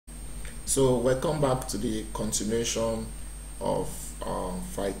So welcome back to the continuation of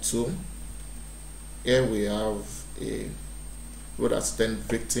Fight 2. Here we have a road accident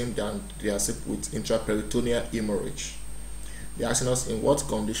victim and they are sick with intraperitoneal hemorrhage. They are asking us in what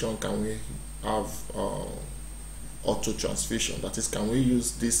condition can we have auto transfusion, that is, can we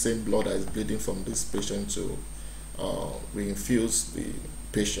use this same blood that is bleeding from this patient to reinfuse the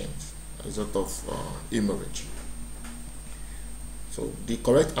patient as a result of hemorrhage. So the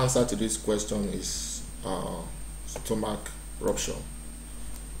correct answer to this question is stomach rupture.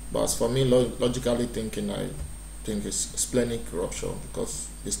 But as for me, logically thinking, I think it's splenic rupture, because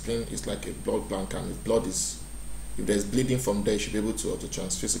the spleen is like a blood bank, and if there's bleeding from there, you should be able to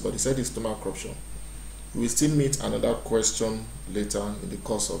auto-transfuse it. But they said it's stomach rupture. We will still meet another question later in the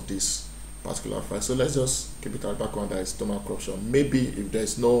course of this particular file. So let's just keep it at the background that it's stomach rupture. Maybe if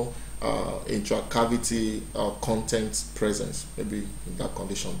there's no intracavity content presence, maybe in that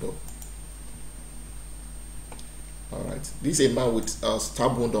condition though. Alright, this is a man with a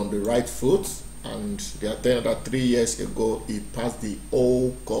stab wound on the right foot, and they are telling that 3 years ago he passed the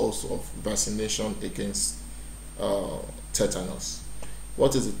whole course of vaccination against tetanus.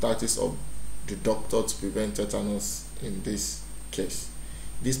 What is the tactics of the doctor to prevent tetanus in this case?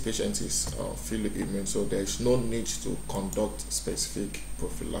 This patient is fully immune, so there is no need to conduct specific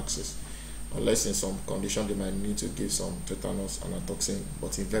prophylaxis, unless in some condition they might need to give some tetanus anatoxin,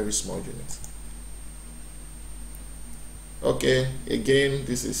 but in very small units. Okay, again,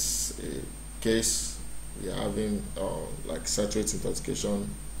 this is a case we are having like citrate intoxication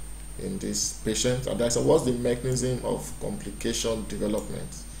in this patient, and that's what's the mechanism of complication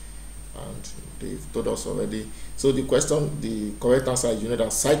development, and they've told us already. So the correct answer is, you know,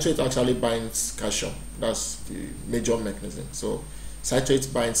 that citrate actually binds calcium. That's the major mechanism. So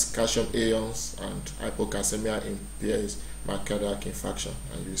citrate binds calcium ions, and hypocalcemia impairs myocardial infarction,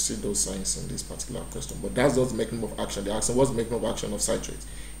 and you see those signs in this particular question. But that's not the mechanism of action. They're asking what's the mechanism of action of citrate.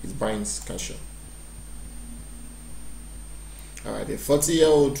 It binds calcium. Alright, a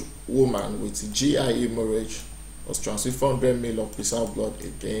 40-year-old woman with GI hemorrhage was transfused 400 ml of preserved blood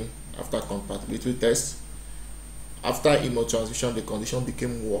again after compatibility test. After hemotransfusion, the condition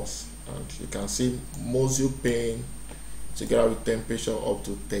became worse, and you can see muscle pain together with temperature up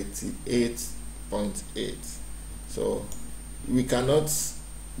to 38.8. So we cannot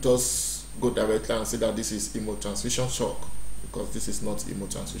just go directly and say that this is hemotransfusion shock, because this is not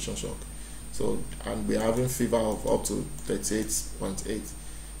hemotransfusion shock. So, and we're having fever of up to 38.8.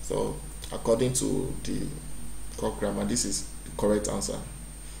 So according to the Krok grammar, this is the correct answer.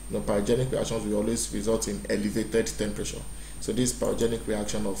 You know, pyrogenic reactions will always result in elevated temperature. So this pyrogenic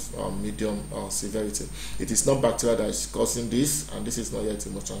reaction of medium severity. It is not bacteria that is causing this, and this is not yet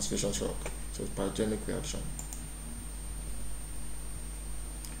hemotransfusion shock. So it's pyrogenic reaction.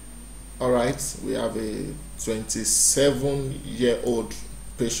 Alright, we have a 27-year-old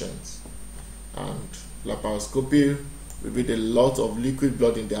patient, and laparoscopy revealed a lot of liquid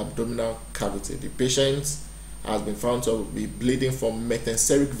blood in the abdominal cavity. The patient has been found to be bleeding from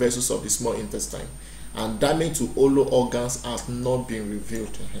mesenteric vessels of the small intestine, and damage to hollow organs has not been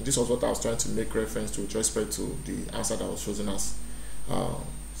revealed. And this was what I was trying to make reference to with respect to the answer that was chosen as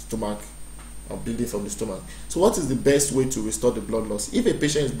stomach bleeding from the stomach. So what is the best way to restore the blood loss? If a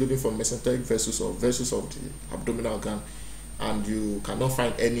patient is bleeding from mesenteric vessels or vessels of the abdominal organ, and you cannot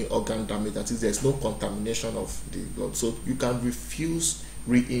find any organ damage, that is, there's no contamination of the blood, so you can reinfuse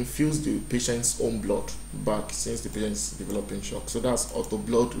the patient's own blood back, since the patient is developing shock. So that's auto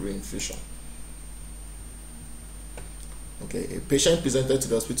blood reinfusion. Okay, a patient presented to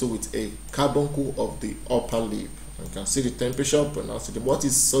the hospital with a carbuncle of the upper lip. You can see the temperature, pronounced. What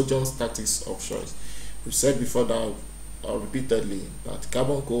is surgeon's tactics of choice? We've said before that repeatedly that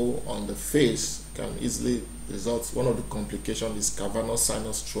carbuncle on the face can easily result. One of the complications is cavernous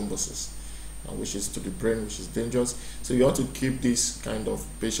sinus thrombosis, which is to the brain, which is dangerous. So you want to keep this kind of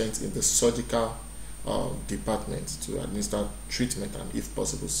patients in the surgical department to administer treatment and, if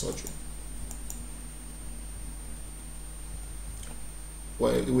possible, surgery.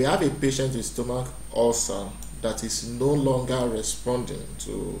 Well, we have a patient with stomach ulcer that is no longer responding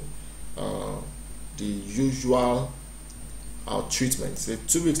to the usual treatment. So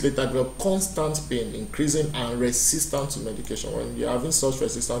 2 weeks later, they have constant pain, increasing, and resistant to medication. When you're having such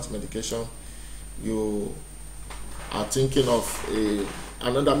resistance to medication, you are thinking of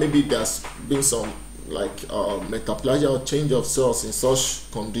another, maybe there's been some like metaplasia or change of cells in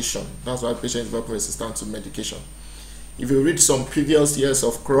such condition. That's why patients develop resistant to medication. If you read some previous years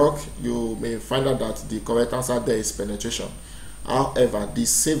of Krok, you may find out that the correct answer there is penetration. However, the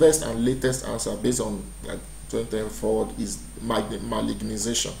safest and latest answer, based on like 20 forward is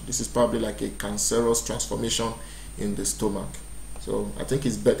malignization. This is probably like a cancerous transformation in the stomach. So I think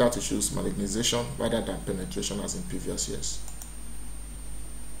it's better to choose malignization rather than penetration as in previous years.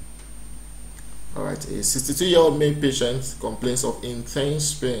 Alright, a 62-year-old male patient complains of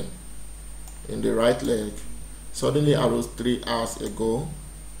intense pain in the right leg. Suddenly arose 3 hours ago,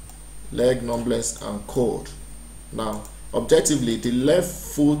 leg numbness and cold. Now, objectively, the left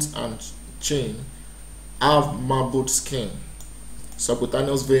foot and chin have marbled skin.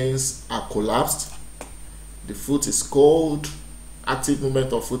 Subcutaneous veins are collapsed. The foot is cold. Active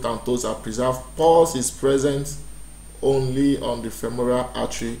movement of foot and toes are preserved. Pulse is present only on the femoral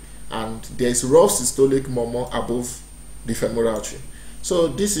artery, and there is rough systolic murmur above the femoral artery. So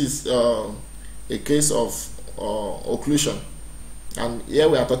this is a case of occlusion, and here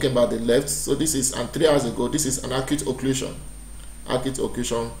we are talking about the left. So this is, and 3 hours ago, this is an acute occlusion.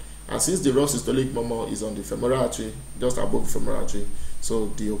 And since the rough systolic murmur is on the femoral artery, just above the femoral artery, so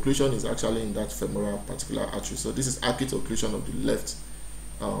the occlusion is actually in that femoral particular artery. So this is acute occlusion of the left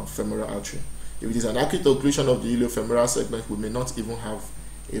femoral artery. If it is an acute occlusion of the iliofemoral segment, we may not even have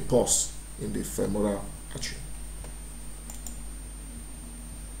a pulse in the femoral artery.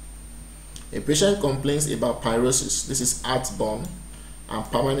 A patient complains about pyrosis. This is heartburn and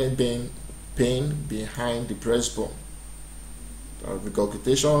permanent pain behind the breastbone.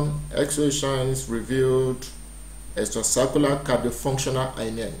 Regurgitation, X-ray shines revealed extracircular cardiofunctional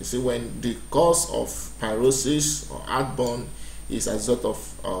anemia. You see, when the cause of pyrosis or heartburn is as a result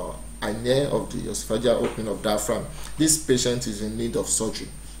of anemia of the esophageal opening of diaphragm, this patient is in need of surgery.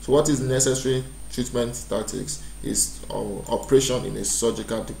 So what is necessary treatment tactics is operation in a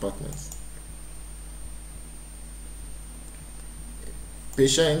surgical department.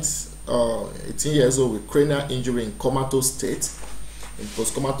 Patient 18 years old with cranial injury in comatose state. In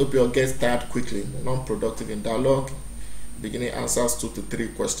post-comatose period, gets tired quickly, non-productive in dialogue, beginning answers 2 to 3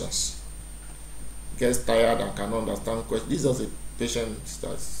 questions. Gets tired and cannot understand questions. This is a patient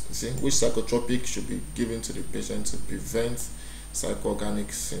that, you see, which psychotropic should be given to the patient to prevent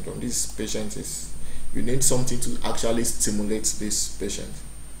psychoorganic syndrome. This patient is, you need something to actually stimulate this patient.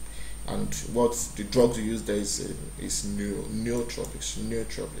 And what the drugs you use there is nootropics.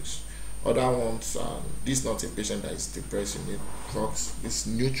 Other ones, this is not a patient that is depressed, you need drugs. It's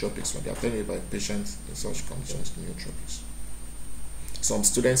nootropics. When they are telling you about a patient in such conditions, nootropics. Some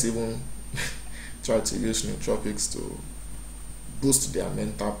students even try to use nootropics to boost their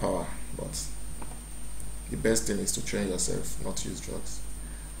mental power, but the best thing is to train yourself, not use drugs.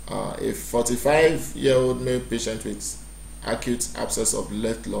 A 45-year-old male patient with acute abscess of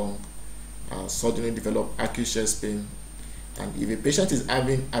left lung suddenly developed acute chest pain. And if a patient is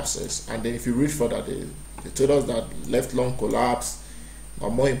having abscess, and then if you read further, they told us that left lung collapse, or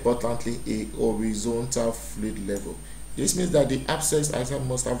more importantly, a horizontal fluid level. This means that the abscess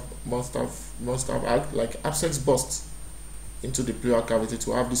must have act like abscess burst into the pleural cavity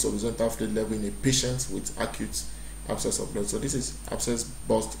to have this horizontal fluid level in a patient with acute abscess of blood. So this is abscess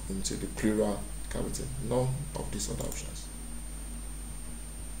burst into the pleural cavity. None of these other options.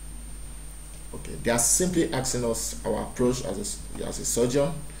 Okay, they are simply asking us our approach as a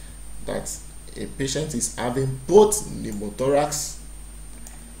surgeon, that a patient is having both pneumothorax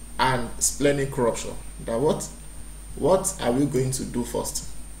and splenic rupture. That what are we going to do first?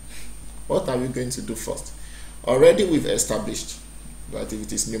 What are we going to do first? Already we've established that if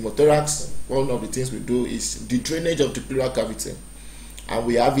it is pneumothorax, one of the things we do is the drainage of the pleural cavity, and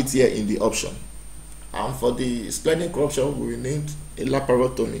we have it here in the option. And for the splenic rupture, we will need a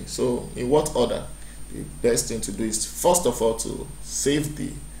laparotomy. So in what order? The best thing to do is, first of all, to save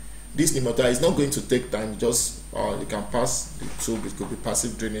this pneumothorax. It's not going to take time, just you can pass the tube, it could be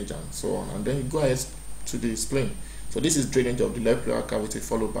passive drainage and so on, and then you go ahead to the spleen. So this is drainage of the left pleural cavity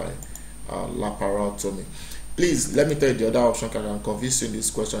followed by laparotomy. Please let me tell you the other option that can convince you in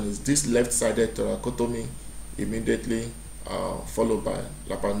this question is this left-sided thoracotomy immediately followed by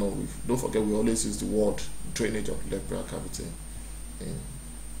laparotomy. Don't forget, we always use the word drainage of the left pleural cavity in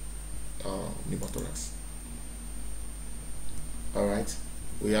pneumothorax. All right,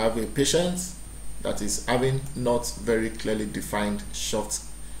 we have a patient that is having not very clearly defined shoftings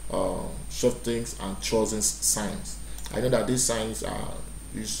and Trousins signs. I know that these signs are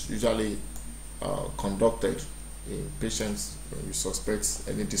usually conducted in patients when we suspect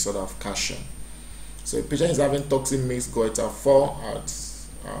any disorder of calcium. So a patient is having toxic mixed goiter 4 at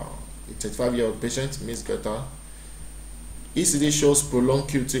a 35-year-old patient, mixed goiter. ECG shows prolonged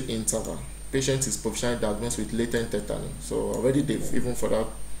QT interval. Patient is provisionally diagnosed with latent tetany. So already they've even further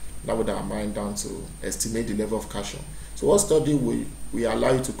narrowed our mind down to estimate the level of calcium. So what study we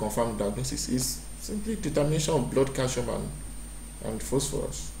allow you to confirm the diagnosis is Simply determination of blood calcium and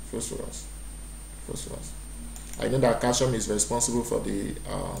phosphorus. I know that calcium is responsible for the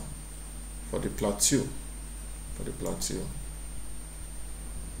plateau.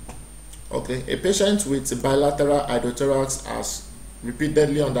 Okay, a patient with bilateral hydrothorax has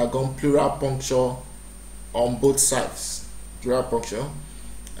repeatedly undergone pleural puncture on both sides. Pleural puncture.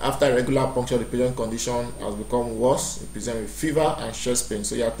 After regular puncture, the patient condition has become worse. He presents with fever and chest pain.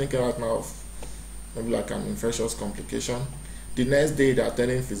 So you are thinking right now of maybe like an infectious complication. The next day, the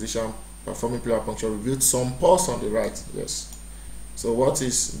attending physician performing pleural puncture revealed some pus on the right. Yes. So what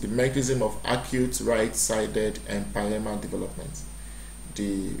is the mechanism of acute right-sided empyema development?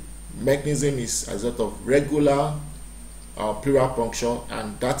 The mechanism is as a result of regular pleural puncture,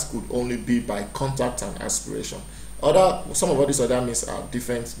 and that could only be by contact and aspiration. Some of these other means are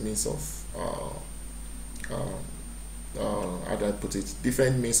different means of how do I put it?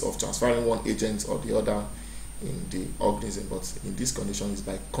 Different means of transferring one agent or the other in the organism, but in this condition is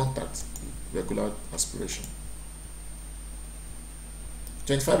by contact, regular aspiration.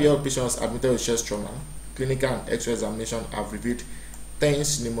 25-year-old patients admitted with chest trauma. Clinical and X-ray examination have revealed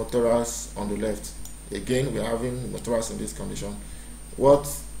tense pneumothorax on the left. Again, we are having pneumothorax in this condition. What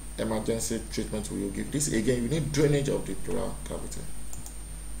emergency treatment will you give? This again, you need drainage of the pleural cavity.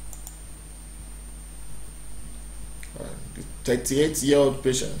 The 38-year-old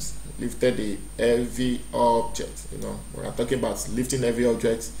patient lifted a heavy object. You know, when I'm talking about lifting heavy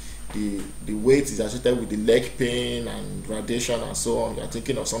objects, the weight is associated with the leg pain and radiation and so on. You are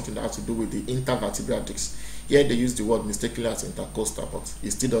thinking of something that has to do with the intervertebral disc. Here they use the word mistakenly as intercostal, but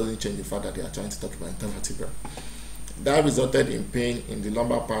it still doesn't change the fact that they are trying to talk about intervertebral. That resulted in pain in the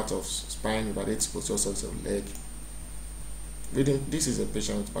lumbar part of spine, invalidates posterior surface of leg. This is a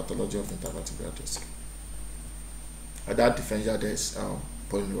patient with pathology of intervertebral disc. That differential there is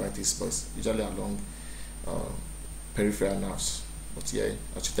polyneuritis, but it's usually along peripheral nerves. But here,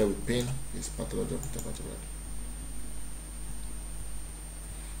 associated with pain, is pathology of intervertebral.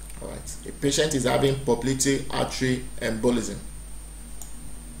 Alright, a patient is having popliteal artery embolism.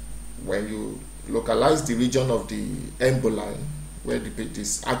 When you localize the region of the emboli, where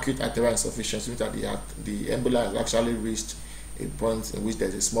this acute arterial insufficiency, that the emboli has actually reached a point in which there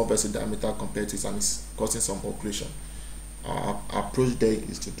is a small vessel diameter compared to it and is causing some occlusion. Our approach there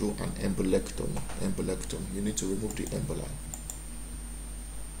is to do an embolectomy. You need to remove the emboli.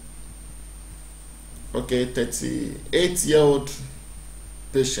 Okay, 38-year-old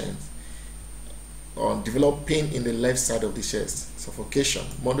patient developed pain in the left side of the chest, suffocation,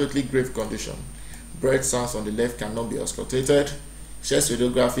 moderately grave condition. Breath sounds on the left cannot be auscultated. Chest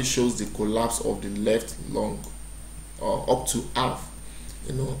radiography shows the collapse of the left lung up to half.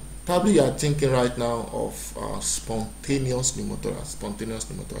 You know, probably you are thinking right now of spontaneous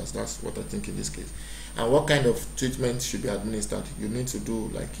pneumothorax. That's what I think in this case. And what kind of treatment should be administered? You need to do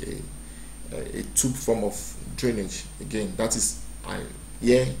like a tube form of drainage. Again, that is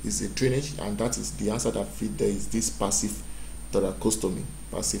here is a drainage, and that is the answer that fit there is this passive thoracostomy.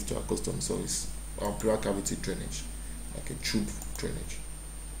 So it's pleural cavity drainage, like a tube drainage.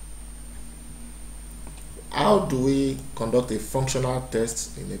 How do we conduct a functional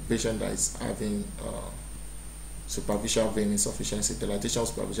test in a patient that is having superficial vein insufficiency, dilatation of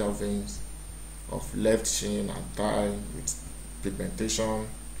superficial veins of left shin and thigh with pigmentation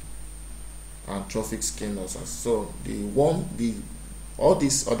and trophic skin ulcers? So all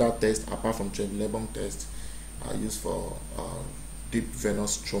these other tests apart from Trendelenburg test are used for deep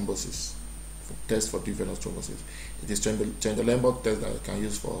venous thrombosis. Test for deep venous thrombosis. It is Trendelenburg test that you can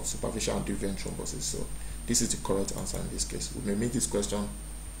use for superficial and deep venous thrombosis. So this is the correct answer in this case. We may meet this question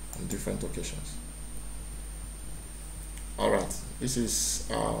on different occasions. Alright, this is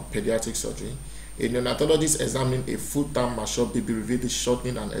pediatric surgery. A neonatologist examining a full-term mature baby revealed the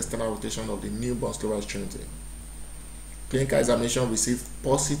shortening and external rotation of the newborn scleral extremity. Clinical examination received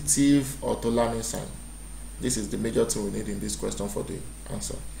positive ortholearning sign. This is the major thing we need in this question for the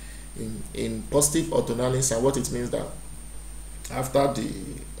answer. In positive ortholearning sign, what it means that after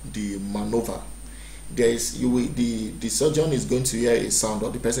the maneuver, the surgeon is going to hear a sound,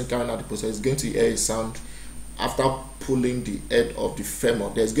 or the person carrying out the procedure is going to hear a sound after pulling the head of the femur.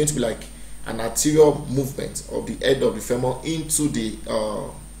 There's going to be like an arterial movement of the head of the femur into the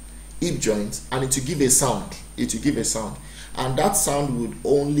hip joint, and it will give a sound. And that sound would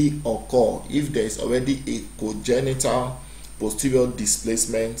only occur if there is already a congenital posterior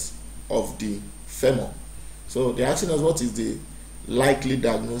displacement of the femur. So they're asking us what is the likely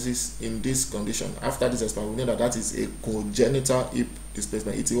diagnosis in this condition. After this experiment, we know that is a congenital hip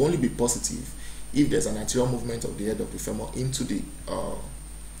displacement. It will only be positive if there's an arterial movement of the head of the femur into the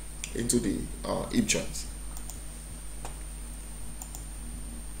into the hip joint.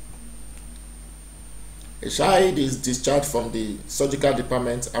 A child is discharged from the surgical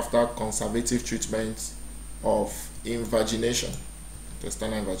department after conservative treatment of invagination,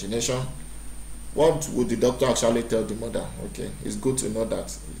 intestinal invagination. What would the doctor actually tell the mother? Okay, it's good to know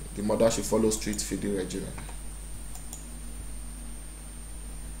that the mother should follow strict feeding regimen.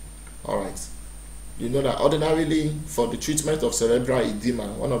 Alright, you know that ordinarily for the treatment of cerebral edema,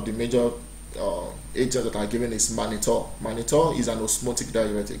 one of the major agents that are given is mannitol. Mannitol is an osmotic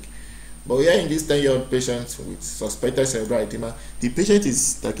diuretic. But here in this 10-year-old patient with suspected cerebral edema, the patient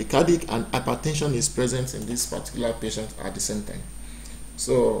is tachycardic and hypertension is present in this particular patient at the same time.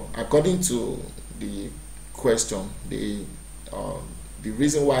 So according to the question, the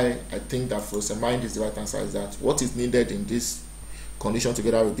reason why I think that furosemide is the right answer is that what is needed in this condition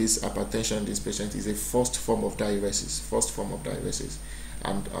together with this hypertension in this patient is a first form of diuresis,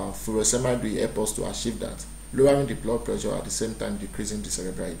 and furosemide will help us to achieve that, lowering the blood pressure at the same time decreasing the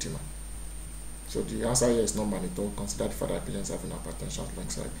cerebral edema. So the answer here is not mannitol. Consider the fact that patients having hypertension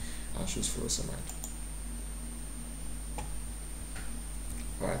alongside and choose furosemide.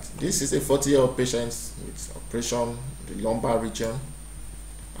 Alright, this is a 40-year-old patient with operation in the lumbar region,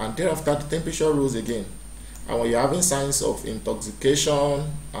 and thereafter the temperature rose again. And when you're having signs of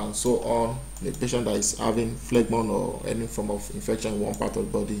intoxication and so on, the patient that is having phlegmon or any form of infection in one part of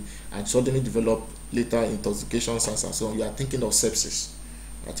the body and suddenly develop later intoxication signs and so on, you are thinking of sepsis.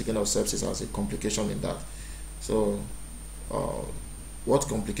 You are thinking of sepsis as a complication in that. So, what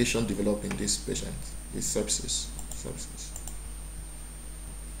complication develop in this patient is sepsis.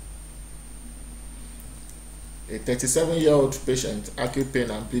 A 37-year-old patient, acute pain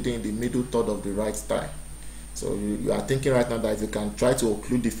and bleeding in the middle third of the right thigh. So you are thinking right now that if you can try to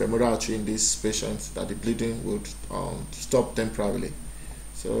occlude the femoral artery in this patient, that the bleeding would stop temporarily.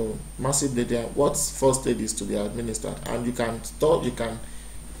 So massive bleeding, what first aid is to be administered, and you can stop.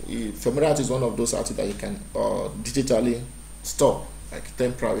 Femoral artery is one of those arteries that you can digitally stop, like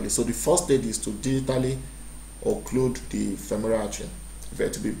temporarily. So the first aid is to digitally occlude the femoral artery. If you are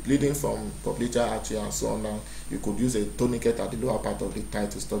to be bleeding from popliteal artery and so on, now you could use a tourniquet at the lower part of the thigh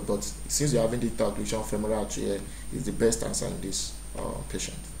to stop. But since you're having the occlusion of femoral artery here, is the best answer in this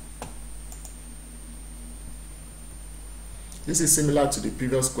patient. This is similar to the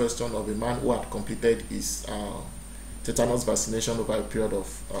previous question of a man who had completed his tetanus vaccination over a period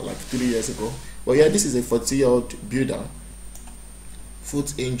of like 3 years ago. But yeah, this is a 40-year-old builder.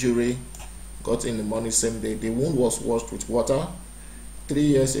 Foot injury, got in the morning same day. The wound was washed with water. 3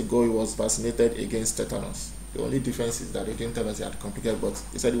 years ago, he was vaccinated against tetanus. The only difference is that they didn't tell us he had complicated, but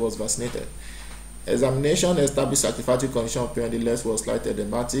he said he was vaccinated. Examination established satisfactory condition of pain. The left was slightly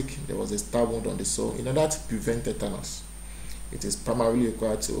edematic. There was a stab wound on the sole. In order to prevent tetanus, it is primarily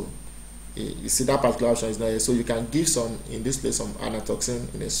required to, you see that particular option is not here, so you can give some, in this place, some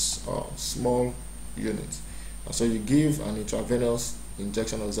anatoxin in a small unit. And so you give an intravenous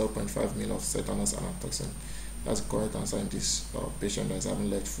injection of 0.5 ml of tetanus anatoxin. That's the correct answer in this patient that is having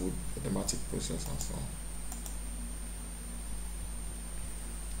left foot edematic process and so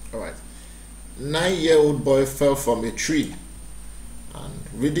on. Alright. 9-year-old boy fell from a tree, and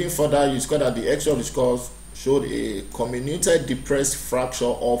reading further, you discovered that the X-ray of the skull showed a comminuted depressed fracture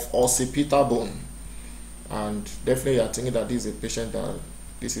of occipital bone, and definitely you are thinking that this is a patient that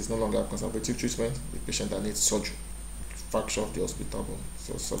this is no longer conservative treatment, a patient that needs surgery, fracture of the occipital bone,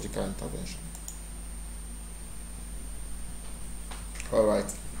 so surgical intervention.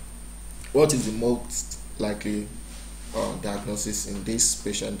 Alright, what is the most likely diagnosis in this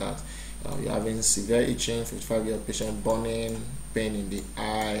patient? That you're having severe itching, 55-year-old patient, burning, pain in the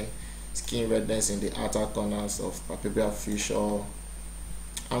eye, skin redness in the outer corners of palpebral fissure,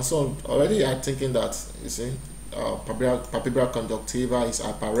 and so on. Already you are thinking that, you see, palpebral conjunctiva is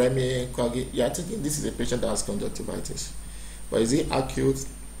hyperemic. You are thinking this is a patient that has conjunctivitis. But is it acute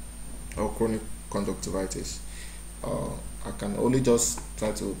or chronic conjunctivitis? I can only just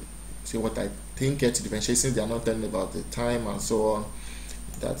try to see what I think to differentiate, since they are not telling about the time and so on,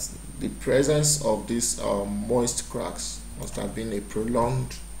 that the presence of these moist cracks must have been a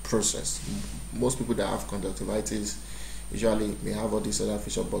prolonged process. Most people that have conjunctivitis usually may have all these other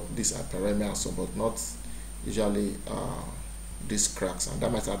features, but this hyperemia and so, but not usually these cracks, and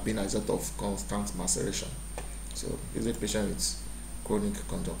that might have been a result of constant maceration. So this is a patient with chronic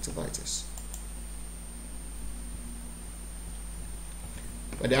conjunctivitis.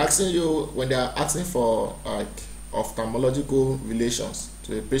 When they are asking for like ophthalmological relations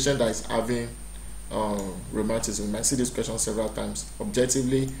to a patient that is having rheumatism, you might see this question several times.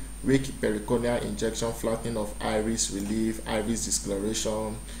 Objectively, weak pericorneal injection, flattening of iris relief, iris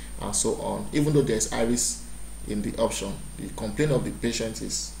discoloration, and so on. Even though there's iris in the option, the complaint of the patient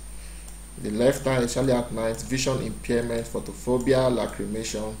is the left eye, especially at night, vision impairment, photophobia,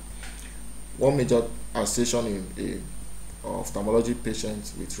 lacrimation. One major association in a ophthalmology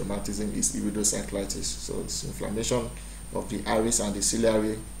patient with rheumatism is iridocyclitis. So it's inflammation of the iris and the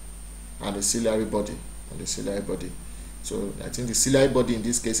ciliary body. So I think the ciliary body in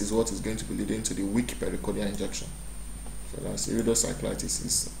this case is what is going to be leading to the weak pericorneal injection. So that's iridocyclitis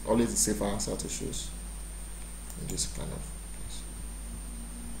is always the safer answer to choose in this kind of case.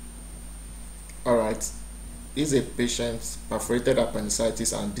 Alright, is a patient perforated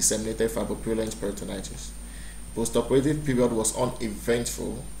appendicitis and disseminated fibropurulent peritonitis. Postoperative period was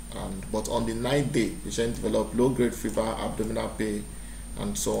uneventful, but on the 9th day, patient developed low-grade fever, abdominal pain,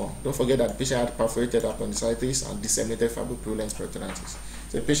 and so on. Don't forget that the patient had perforated appendicitis and disseminated fibropurulent peritonitis.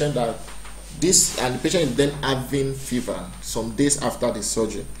 So the patient that the patient is then having fever some days after the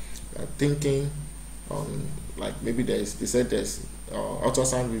surgery. Thinking, like maybe they said there's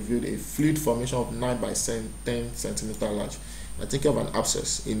ultrasound revealed a fluid formation of 9 by 10 centimeter large. I think of an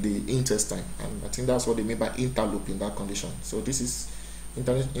abscess in the intestine, and I think that's what they mean by interloop in that condition. So this is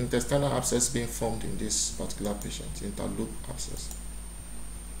intestinal abscess being formed in this particular patient, interloop abscess.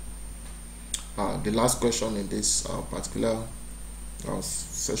 The last question in this particular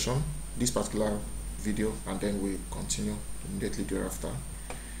session, this particular video, and then we continue immediately thereafter.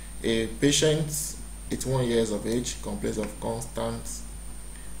 A patient 81 years of age complains of constant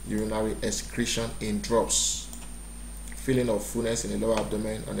urinary excretion in drops, feeling of fullness in the lower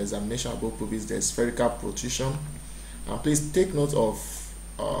abdomen. On examination above pubis, there is spherical protrusion. And please take note of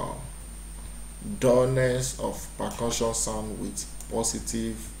dullness of percussion sound with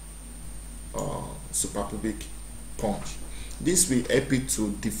positive suprapubic punch. This will help you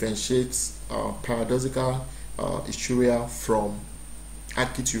to differentiate paradoxical ischemia from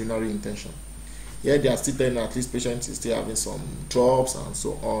acute urinary intention. Here they are still telling at least patient is still having some drops and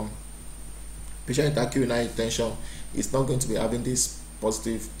so on. Patient with acute urinary intention is not going to be having this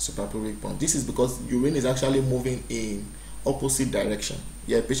positive suprapubic punch. This is because urine is actually moving in opposite direction.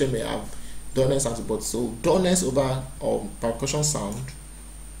 Yeah, patient may have dullness and support. So dullness over percussion sound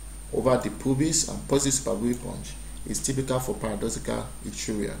over the pubis and positive suprapubic punch is typical for paradoxical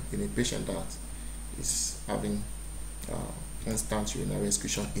ischemia in a patient that is having constant urinary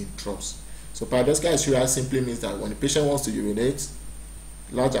excretion in drops. So paradoxical ischemia simply means that when the patient wants to urinate,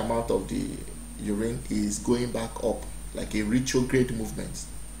 large amount of the urine is going back up, like a retrograde movement.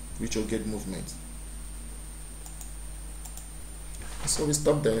 So we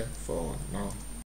stop there for now.